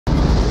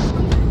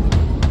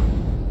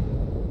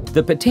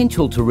The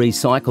potential to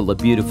recycle the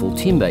beautiful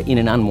timber in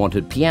an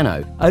unwanted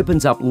piano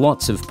opens up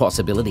lots of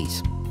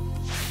possibilities.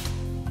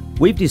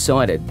 We've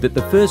decided that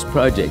the first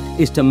project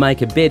is to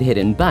make a bedhead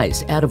and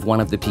base out of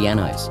one of the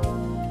pianos.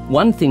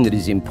 One thing that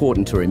is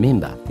important to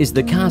remember is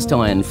the cast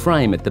iron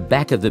frame at the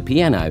back of the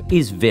piano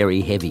is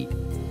very heavy.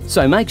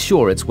 So make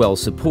sure it's well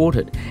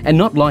supported and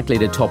not likely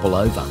to topple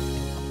over.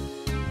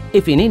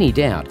 If in any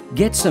doubt,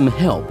 get some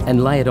help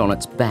and lay it on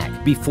its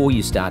back before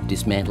you start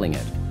dismantling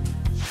it.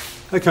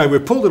 Okay,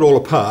 we've pulled it all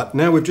apart.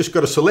 Now we've just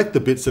got to select the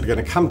bits that are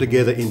going to come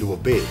together into a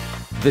bed.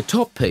 The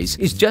top piece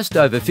is just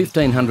over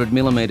 1500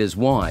 millimetres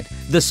wide,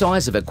 the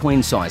size of a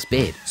queen size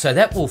bed. So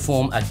that will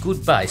form a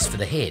good base for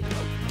the head.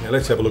 Now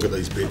let's have a look at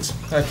these bits.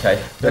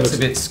 Okay, that's a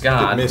bit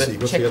scarred, bit messy.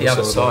 but check the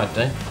other side,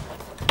 Dean.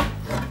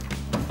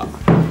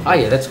 Oh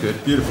yeah, that's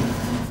good. Beautiful.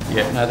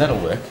 Yeah, no,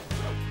 that'll work.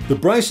 The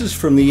braces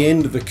from the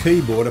end of the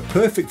keyboard are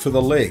perfect for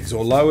the legs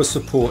or lower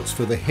supports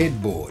for the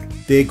headboard.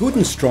 They're good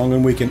and strong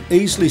and we can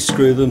easily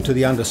screw them to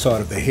the underside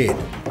of the head.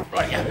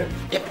 Right, yeah.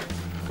 Yep.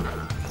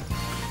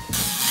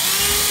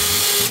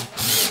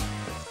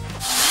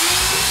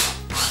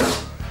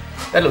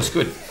 That looks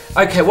good.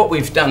 Okay, what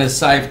we've done is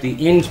saved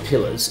the end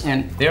pillars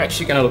and they're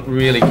actually going to look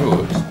really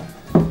good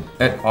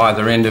at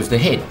either end of the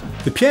head.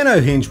 The piano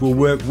hinge will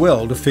work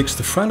well to fix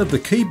the front of the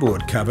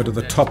keyboard cover to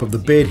the top of the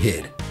bed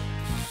head.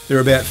 There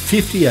are about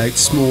 58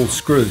 small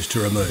screws to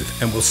remove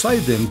and we'll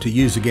save them to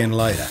use again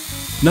later.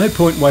 No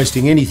point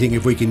wasting anything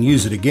if we can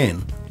use it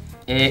again.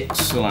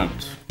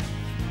 Excellent.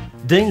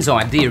 Dean's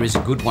idea is a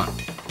good one.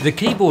 The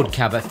keyboard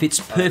cover fits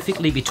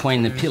perfectly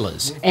between the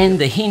pillars and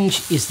the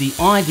hinge is the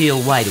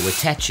ideal way to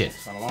attach it.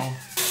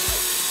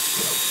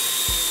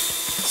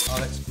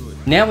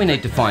 Now we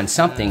need to find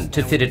something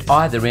to fit at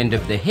either end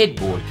of the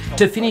headboard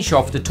to finish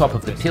off the top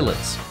of the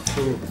pillars.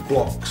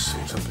 Blocks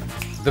or something.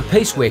 The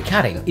piece we're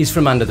cutting is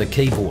from under the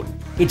keyboard.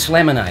 It's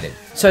laminated,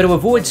 so to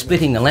avoid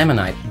splitting the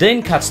laminate,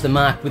 Dean cuts the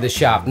mark with a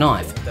sharp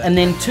knife and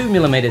then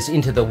 2mm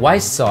into the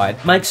waste side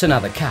makes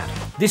another cut.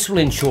 This will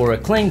ensure a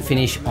clean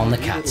finish on the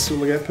cuts. This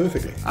will look out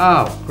perfectly.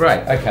 Oh,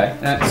 great, okay.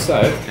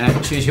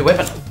 Choose your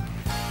weapon.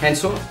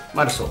 Handsaw,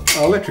 motor saw?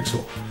 Oh, electric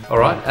saw. All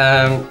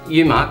right,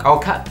 you mark, I'll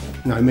cut.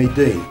 No, me,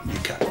 Dean, you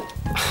cut.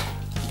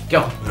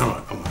 Go on. All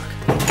right, I'll mark.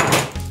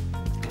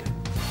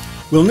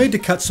 We'll need to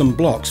cut some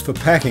blocks for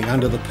packing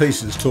under the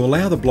pieces to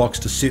allow the blocks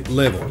to sit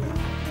level.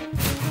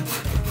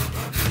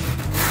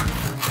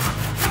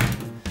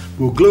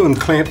 We'll glue and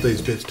clamp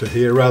these bits to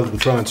here rather than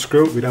try and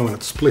screw it. We don't want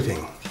it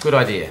splitting. Good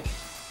idea.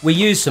 We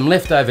use some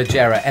leftover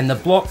jarrah and the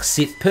blocks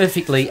sit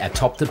perfectly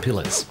atop the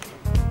pillars.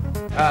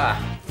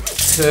 Ah,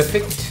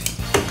 perfect.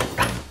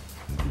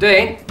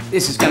 Dean,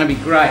 this is going to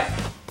be great.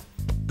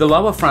 The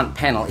lower front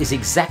panel is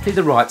exactly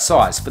the right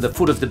size for the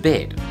foot of the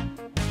bed.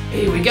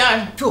 Here we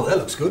go. Sure, that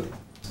looks good.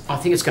 I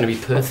think it's going to be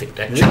perfect,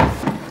 actually.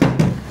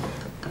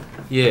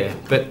 Yeah,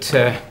 but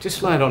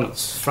just lay it on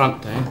its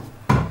front, Dean.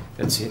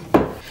 That's it.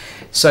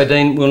 So,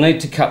 Dean, we'll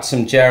need to cut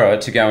some jarrah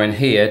to go in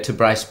here to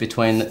brace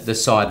between the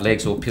side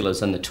legs or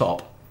pillars and the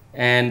top.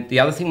 And the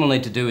other thing we'll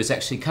need to do is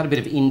actually cut a bit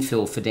of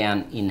infill for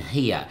down in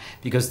here,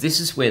 because this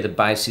is where the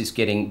base is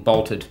getting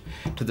bolted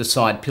to the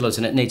side pillars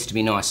and it needs to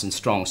be nice and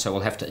strong, so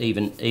we'll have to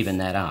even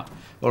that up.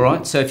 All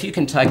right, so if you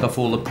can take off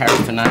all the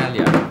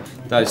paraphernalia,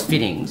 those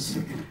fittings,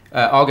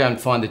 I'll go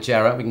and find the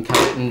jarrah, we can cut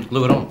it and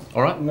glue it on,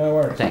 all right? No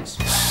worries. Thanks.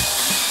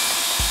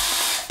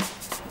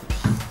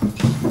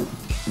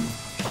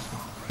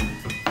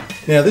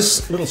 Now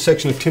this little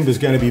section of timber is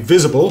going to be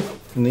visible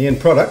in the end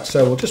product,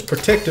 so we'll just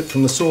protect it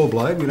from the saw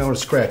blade. We don't want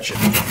to scratch it.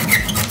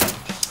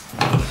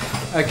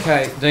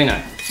 Okay,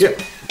 Dino.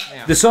 Yep.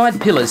 The side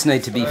pillars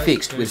need to be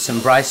fixed with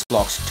some brace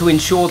blocks to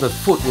ensure the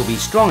foot will be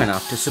strong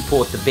enough to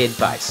support the bed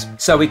base.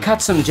 So we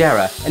cut some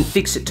jarrah and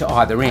fix it to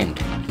either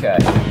end. Okay.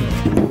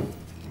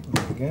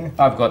 There we go.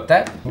 I've got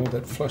that. Hold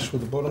that flush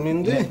with the bottom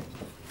end there.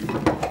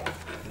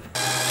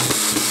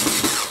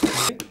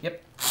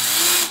 Yep.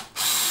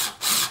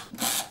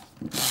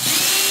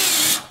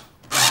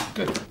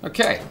 Good.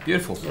 Okay,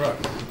 beautiful. Right.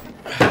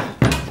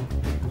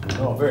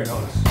 Oh, very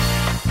nice.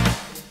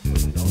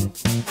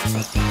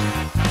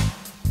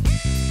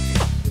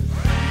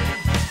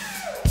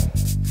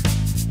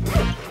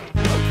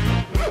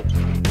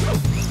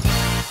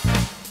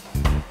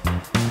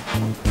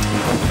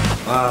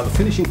 The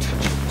finishing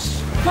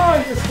touches.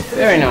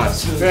 Very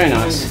nice, very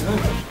nice.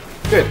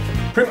 Good.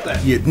 Prep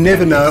that. You'd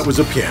never know it was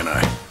a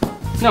piano.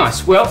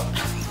 Nice. Well,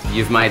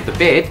 you've made the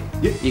bed.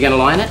 Yep. You going to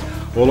lie in it?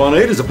 All I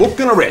need is a book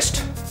and a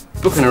rest.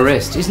 Book and a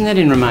rest. Isn't that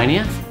in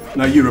Romania?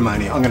 No, you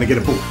Romania. I'm going to get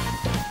a book,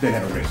 then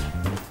have a rest.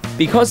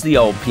 Because the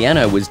old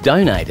piano was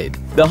donated,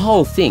 the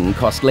whole thing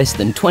cost less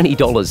than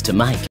 $20 to make.